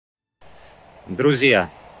Друзья,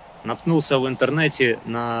 наткнулся в интернете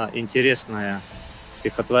на интересное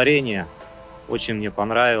стихотворение, очень мне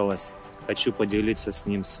понравилось, хочу поделиться с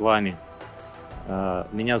ним с вами.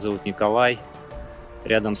 Меня зовут Николай,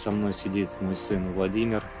 рядом со мной сидит мой сын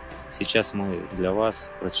Владимир. Сейчас мы для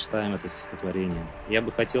вас прочитаем это стихотворение. Я бы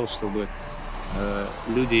хотел, чтобы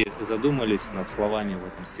люди задумались над словами в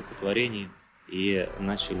этом стихотворении и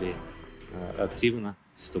начали активно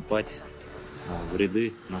вступать в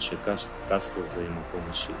ряды нашей Кассы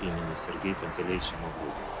Взаимопомощи имени Сергея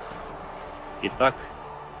Мавроди. Итак,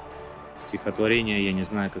 стихотворение, я не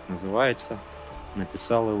знаю, как называется,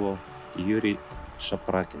 написал его Юрий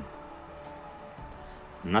Шапракин.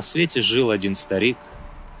 На свете жил один старик,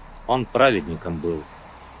 он праведником был,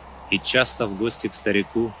 и часто в гости к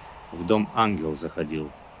старику в дом ангел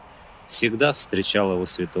заходил. Всегда встречал его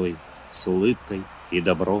святой с улыбкой и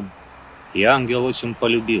добром, и ангел очень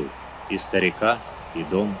полюбил и старика, и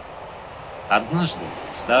дом. Однажды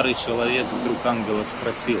старый человек вдруг ангела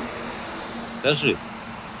спросил: «Скажи,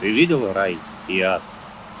 ты видел рай и ад?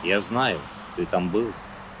 Я знаю, ты там был.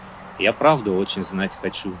 Я правду очень знать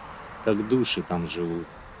хочу, как души там живут.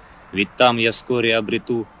 Ведь там я вскоре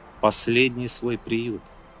обрету последний свой приют».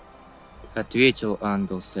 Ответил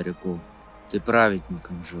ангел старику: «Ты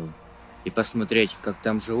праведником жил, и посмотреть, как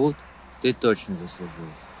там живут, ты точно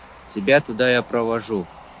заслужил. Тебя туда я провожу,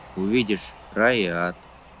 увидишь рай и ад.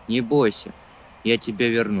 Не бойся, я тебя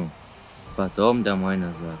верну, потом домой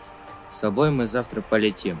назад. С собой мы завтра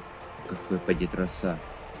полетим, как выпадет роса.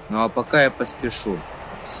 Ну а пока я поспешу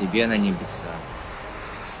к себе на небеса».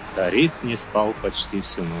 Старик не спал почти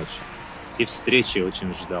всю ночь и встречи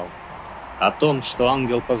очень ждал. О том, что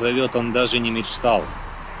ангел позовет, он даже не мечтал.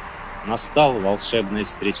 Настал волшебной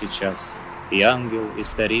встречи час, и ангел, и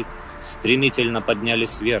старик стремительно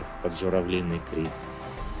поднялись вверх под журавлиный крик.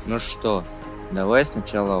 «Ну что, давай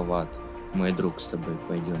сначала в ад, мой друг, с тобой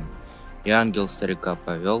пойдем». И ангел старика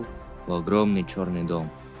повел в огромный черный дом.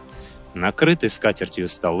 Накрыты скатертью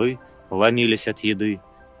столы ломились от еды,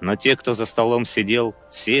 но те, кто за столом сидел,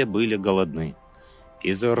 все были голодны.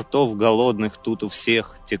 Из ртов голодных тут у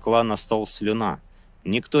всех текла на стол слюна.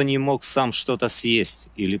 Никто не мог сам что-то съесть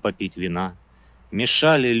или попить вина.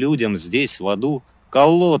 Мешали людям здесь в аду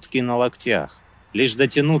колодки на локтях. Лишь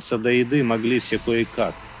дотянуться до еды могли все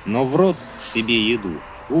кое-как, но в рот себе еду,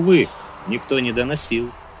 увы, никто не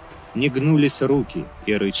доносил. Не гнулись руки,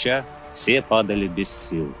 и рыча все падали без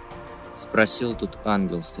сил. Спросил тут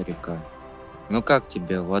ангел старика: «Ну как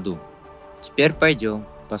тебе в аду?» «Теперь пойдем,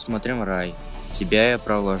 посмотрим рай, тебя я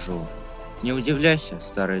провожу. Не удивляйся,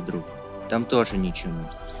 старый друг, там тоже ничему.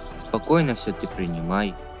 Спокойно все ты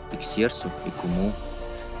принимай, и к сердцу, и к уму».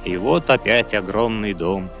 И вот опять огромный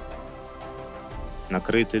дом,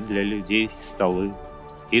 накрыты для людей столы,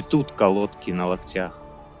 и тут колодки на локтях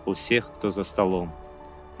у всех, кто за столом.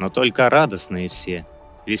 Но только радостные все,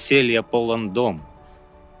 веселья полон дом.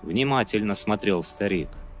 Внимательно смотрел старик,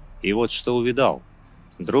 и вот что увидал: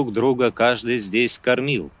 друг друга каждый здесь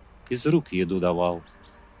кормил, из рук еду давал.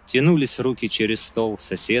 Тянулись руки через стол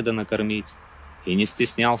соседа накормить, и не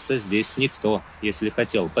стеснялся здесь никто, если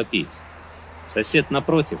хотел попить. Сосед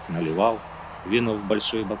напротив наливал вино в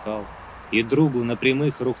большой бокал и другу на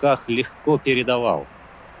прямых руках легко передавал.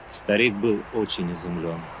 Старик был очень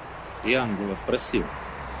изумлен и ангела спросил: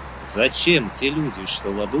 «Зачем те люди,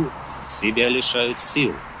 что в аду, себя лишают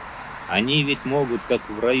сил? Они ведь могут, как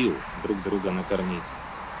в раю, друг друга накормить.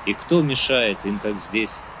 И кто мешает им, как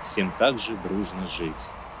здесь, всем так же дружно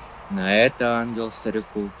жить?» На это ангел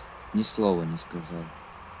старику ни слова не сказал,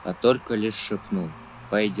 а только лишь шепнул: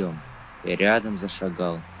 «Пойдем», и рядом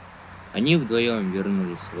зашагал. Они вдвоем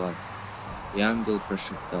вернулись в ад, и ангел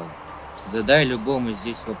прошептал: «Задай любому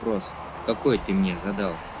здесь вопрос, какой ты мне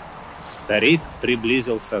задал». Старик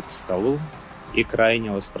приблизился к столу и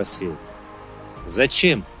крайнего спросил: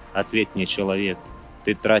 «Зачем, ответь мне, человек,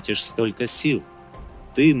 ты тратишь столько сил?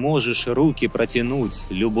 Ты можешь руки протянуть,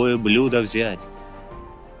 любое блюдо взять,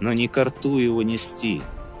 но не ко рту его нести,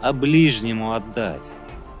 а ближнему отдать.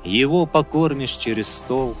 Его покормишь через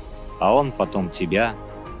стол, а он потом тебя.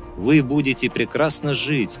 Вы будете прекрасно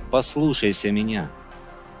жить, послушайся меня».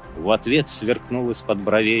 В ответ сверкнул из-под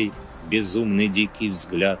бровей безумный дикий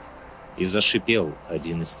взгляд, и зашипел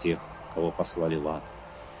один из тех, кого послали в ад: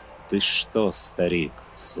 «Ты что, старик,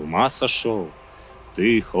 с ума сошел?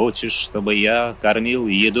 Ты хочешь, чтобы я кормил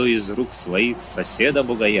едой из рук своих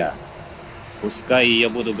соседа-бугая? Пускай я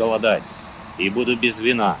буду голодать и буду без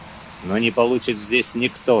вина, но не получит здесь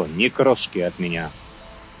никто ни крошки от меня.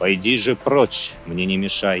 Пойди же прочь, мне не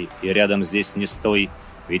мешай, и рядом здесь не стой,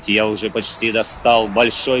 ведь я уже почти достал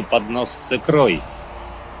большой поднос с икрой».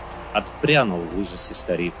 Отпрянул в ужасе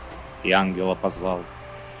старик и ангела позвал.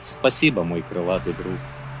 Спасибо, мой крылатый друг,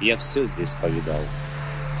 я все здесь повидал.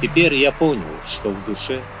 Теперь я понял, что в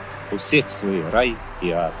душе у всех свой рай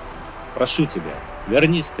и ад. Прошу тебя,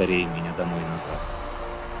 верни скорее меня домой назад.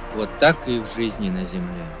 Вот так и в жизни на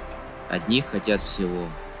земле. Одни хотят всего,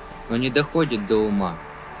 но не доходят до ума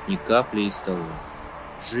ни капли из того.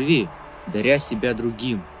 Живи, даря себя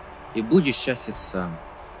другим, и будешь счастлив сам.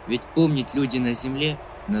 Ведь помнить люди на земле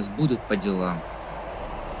нас будут по делам.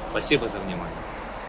 Спасибо за внимание.